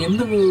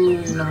எந்த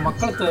நம்ம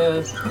மக்களை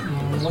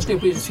மோஸ்ட்லி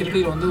எப்படி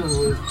சிறுத்தைகள் வந்து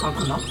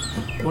தாக்குன்னா,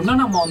 ஒன்றா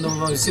நம்ம அந்த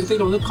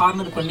சிறுத்தைகளை வந்து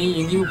கார்னர் பண்ணி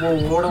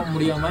எங்கேயும் ஓட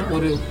முடியாமல்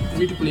ஒரு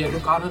வீட்டுக்குள்ளேயே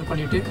இருக்கும் கார்னர்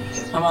பண்ணிவிட்டு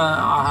நம்ம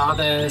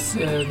அதை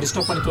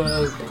டிஸ்டர்ப் பண்ணி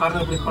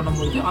கார்னர் பண்ணி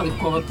பண்ணும்போது அது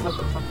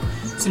கோவத்தில்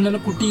சின்ன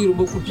குட்டி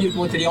ரொம்ப குட்டி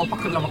இருக்கும்போது தெரியாமல்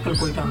பக்கத்தில் மக்கள்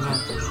போயிட்டாங்க,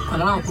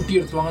 அதனால் குட்டி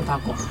எடுத்துருவாங்க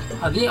தாக்கும்.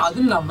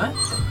 அதுவும் இல்லாமல்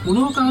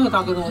உணவுக்காக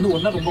தாக்குறது வந்து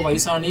ஒன்றா ரொம்ப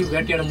வயசானி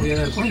வேட்டையாட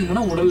முடியாத இருக்கும்,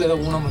 இல்லைன்னா உடல்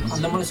ஏதாவது ஊனம் இருக்கும்,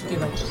 அந்த மாதிரி சுற்றி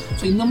தான்.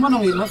 ஸோ இந்த மாதிரி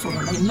நம்ம என்ன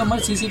சொல்கிறோம்னா, இந்த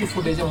மாதிரி சிசிடிவி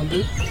ஃபுட்டேஜை வந்து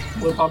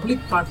ஒரு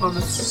பப்ளிக்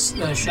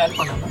பிளாட்ஃபார்மில் ஷேர்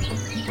பண்ணாமல்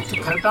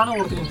கரெக்டான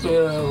ஒருத்தருக்கு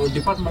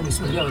டிபார்ட்மெண்ட்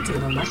சொல்லி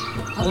வச்சுருந்தோம்னா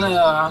அதில்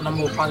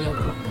நம்ம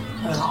பாதுகாக்கலாம்.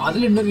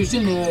 அதில் இன்னொரு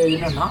விஷயம்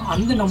என்னென்னா,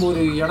 அந்த நம்ம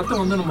ஒரு இடத்த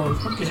வந்து நம்ம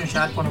லொக்கேஷன்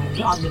ஷேர் பண்ண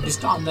முடியும்.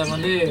 அந்த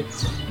வந்து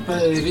இப்போ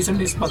ரீசெண்ட்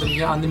நியூஸ்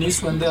பார்த்துருக்கீங்க, அந்த நியூஸ்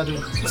வந்து அது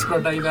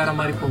ஸ்ப்ரெட் ஆகி வேறு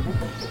மாதிரி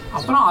போகும்.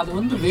 அப்புறம் அது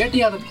வந்து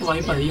வேட்டையாடுறதுக்கு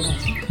வாய்ப்பு அதிகமாக.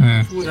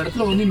 ஒரு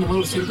இடத்துல வந்து இந்த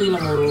மாதிரி ஒரு சிறுத்தைகள்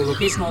நம்ம ஒரு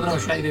லொக்கேஷன் வந்து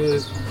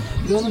நம்ம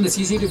இது வந்து இந்த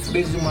சிசிடிவி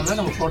ஃபுட்டேஜ் மாதிரி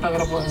நம்ம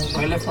ஃபோட்டோகிராஃபர்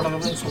வைல்ட் லைஃப்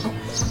ஃபோட்டோகிராஃபர் சொல்கிறோம்.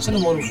 ஸோ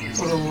நம்ம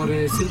ஒரு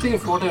சிறுத்தையை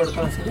ஃபோட்டோ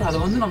எடுத்தாலும் சரி, அதை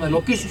வந்து நம்ம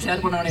லொக்கேஷன்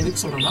ஷேர் பண்ண வேண்டிய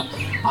எதுக்கு சொல்கிறோம்னா,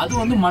 அது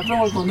வந்து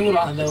மற்றவங்களுக்கு வந்து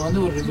அதை வந்து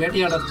ஒரு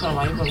வேட்டையாடுறதுக்கான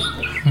வாய்ப்பு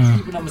இருக்கும்.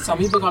 இப்போ நம்ம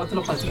சமீப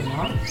காலத்தில்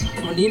பார்த்தீங்கன்னா,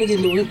 நம்ம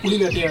நீலகிரியில் வந்து புலி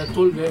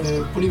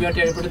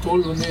வேட்டையாடப்பட்டு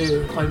தோல் வந்து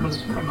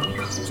பறிமுதல்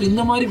பண்ணாங்க. ஸோ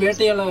இந்த மாதிரி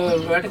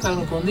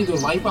வேட்டைக்காரங்களுக்கு வந்து இது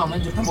ஒரு வாய்ப்பு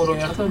அமைஞ்சிட்டு நம்ம ஒரு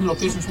இடத்துல வந்து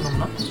லொக்கேஷன்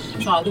சொன்னோம்னா,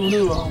 ஸோ அது வந்து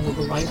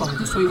அவங்களுக்கு ஒரு வாய்ப்பு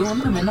அமைஞ்சு. ஸோ இது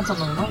வந்து நம்ம என்ன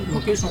பண்ணோம்னா,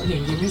 லொக்கேஷன் வந்து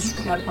எங்கேயுமே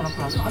ஷேர்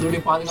பண்ணக்கூடாது,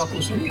 அதோடைய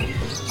பாதுகாப்பும் சரி.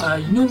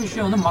 இன்னொரு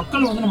விஷயம் வந்து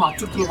மக்கள் வந்து நம்ம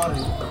அச்சுறுத்தல்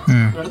மாதிரி இருக்கும்.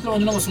 ஒரு இடத்துல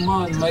வந்து நம்ம சும்மா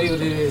இந்த மாதிரி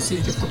ஒரு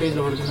சிசிடிவி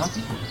ஃபுட்டேஜில் வருதுன்னா,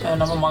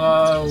 நம்ம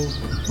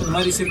இந்த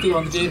மாதிரி சிறுத்தைகள்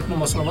வந்துட்டே இருக்கு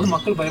நம்ம சொல்லும்போது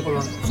மக்கள்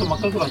பயப்படுவாங்க. ஸோ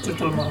மக்களுக்கு ஒரு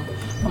அச்சுறுத்தல் மாறும்.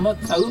 நம்ம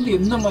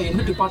தகுந்த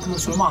எந்த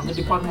டிபார்ட்மெண்ட் சொல்லுமோ அந்த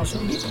டிபார்ட்மெண்ட்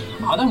சொல்லி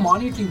அதை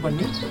மானிட்டரிங்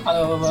பண்ணி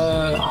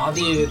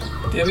அது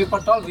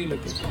தேவைப்பட்டால்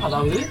ரீலொகேட்,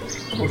 அதாவது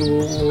ஒரு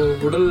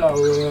உடல்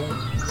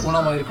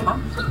ஊனமாக இருக்கலாம்,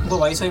 ரொம்ப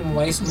வயசு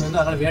வந்து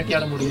அதனால்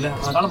வேட்டையாட முடியல,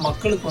 அதனால்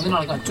மக்களுக்கு வந்து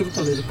நாளைக்கு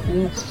அச்சுறுத்தல்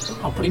இருக்கும்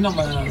அப்படின்னு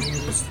நம்ம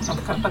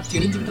கரெக்டாக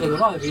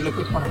தெரிஞ்சுக்கிட்டதுக்கப்புறம் அதை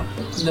ரீலொகேட் பண்ணலாம்.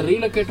 இந்த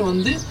ரீலொகேட்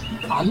வந்து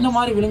அந்த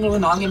மாதிரி விலங்குகள்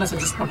வந்து நாங்கள் என்ன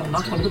சஜஸ்ட்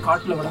பண்ணுறோம்னா, கொண்டு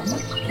காட்டில்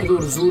விடாமல் இது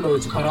ஒரு ஜூவில்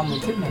வச்சு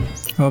பராமரித்து.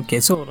 ஓகே,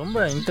 ஸோ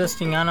ரொம்ப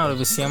இன்ட்ரெஸ்டிங்கான ஒரு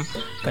விஷயம்.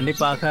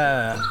 கண்டிப்பாக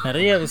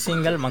நிறைய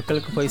விஷயங்கள்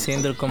மக்களுக்கு போய்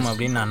சேர்ந்துருக்கும்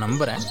அப்படின்னு நான்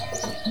நம்புகிறேன்.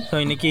 ஸோ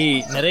இன்றைக்கி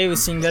நிறைய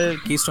விஷயங்கள்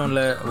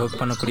கீஸ்டோனில் ஒர்க்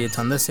பண்ணக்கூடிய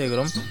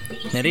சந்திரசேகரும்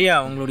நிறைய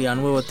அவங்களுடைய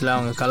அனுபவத்தில்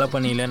அவங்க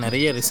களப்பணியில்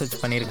நிறைய ரிசர்ச்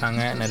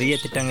பண்ணியிருக்காங்க, நிறைய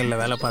திட்டங்களில்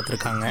வேலை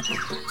பார்த்துருக்காங்க.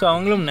 ஸோ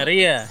அவங்களும்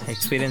நிறைய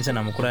எக்ஸ்பீரியன்ஸை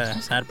நம்ம கூட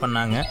ஷேர்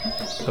பண்ணாங்க.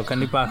 ஸோ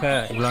கண்டிப்பாக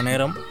இவ்வளோ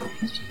நேரம்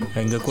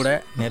எங்கள் கூட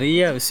நிறைய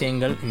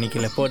விஷயங்கள் இன்றைக்கி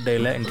லெப்பர்ட்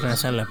டேயில்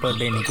இன்டர்நேஷ்னல் லெப்பர்ட்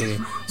டே இன்றைக்கி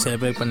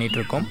செலிப்ரேட்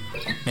பண்ணிகிட்ருக்கோம்.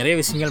 நிறைய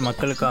விஷயங்கள்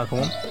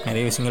மக்களுக்காகவும்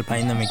நிறைய விஷயங்கள்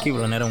பயந்தமைக்கு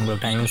இவ்வளோ நேரம்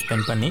உங்களுக்கு டைம்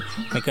ஸ்பெண்ட் பண்ணி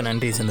மிக்க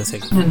நன்றி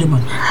சந்திரசேகர்.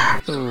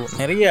 ஸோ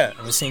நிறைய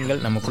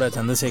விஷயங்கள் நம்ம கூட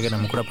சந்திரசேகர்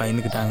நம்ம கூட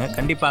பயந்துக்கிட்டாங்க.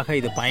 கண்டிப்பாக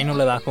இது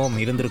பயனுள்ளதாகவும்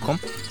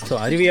இருந்திருக்கும். ஸோ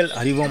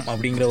அறிவோம்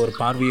அப்படிங்கிற ஒரு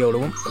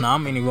பார்வையோடவும்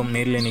நாம் இனிவோம்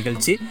நேரில்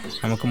நிகழ்ச்சி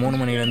நமக்கு 3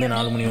 மணிலேருந்து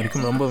 4 மணி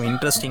வரைக்கும் ரொம்ப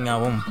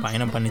இன்ட்ரெஸ்டிங்காகவும்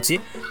பயணம் பண்ணிச்சு.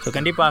 ஸோ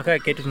கண்டிப்பாக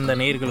கேட்டுருந்த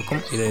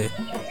நேயர்களுக்கும் இது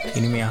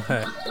இனிமையாக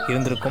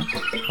இருந்திருக்கும்,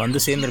 வந்து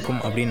சேர்ந்திருக்கும்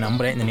அப்படின்னு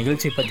நம்புகிறேன். இந்த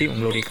நிகழ்ச்சியை பற்றி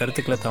உங்களுடைய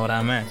கருத்துக்களை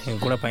தவறாமல்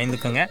எங்கள் கூட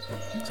பயந்துக்கோங்க.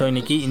 ஸோ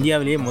இன்றைக்கி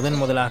இந்தியாவிலேயே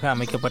முதலாக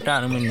அமைக்கப்பட்ட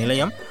அணுமின்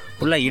நிலையம்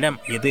உள்ள இடம்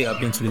எது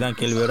அப்படின்னு சொல்லி தான்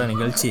கேள்வியோட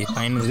நிகழ்ச்சி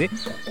பயனுது.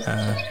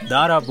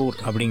 தாராபூர்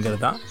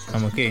அப்படிங்கிறது தான்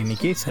நமக்கு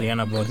இன்றைக்கி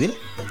சரியான பதில்.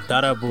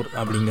 தாராபூர்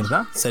அப்படிங்கிறது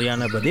தான்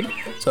சரியான பதில்.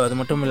 ஸோ அது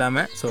மட்டும்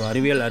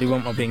இல்லாமல்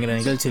அறிவோம் அப்படிங்கிற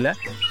நிகழ்ச்சியில்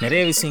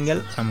நிறைய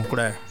விஷயங்கள் நம்ம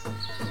கூட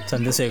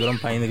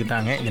சந்திரசேகரும்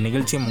பயந்துக்கிட்டாங்க. இந்த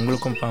நிகழ்ச்சியும்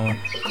உங்களுக்கும்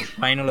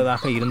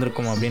பயனுள்ளதாக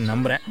இருந்திருக்கும் அப்படின்னு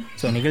நம்புகிறேன்.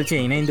 ஸோ நிகழ்ச்சியை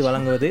இணைந்து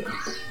வழங்குவது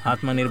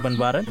ஆத்ம நிர்பர்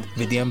பாரத்,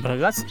 வித்யம்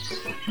பிரகாஷ்,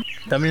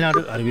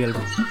 தமிழ்நாடு அறிவியல்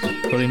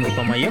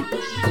தொழில்நுட்ப மையம்,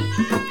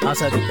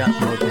 ஆசாதிகா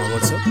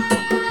மகோத்சவ்.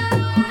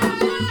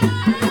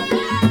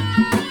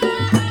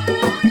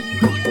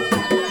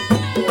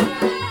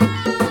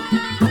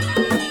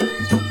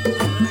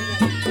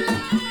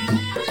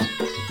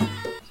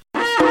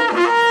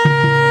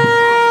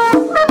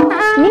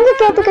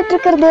 கேட்டுக்கிட்டு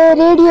இருக்கிறது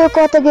ரேடியோ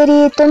கோத்தகிரி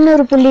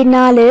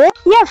 90.4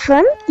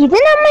 FM. இது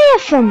நம்ம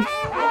FM.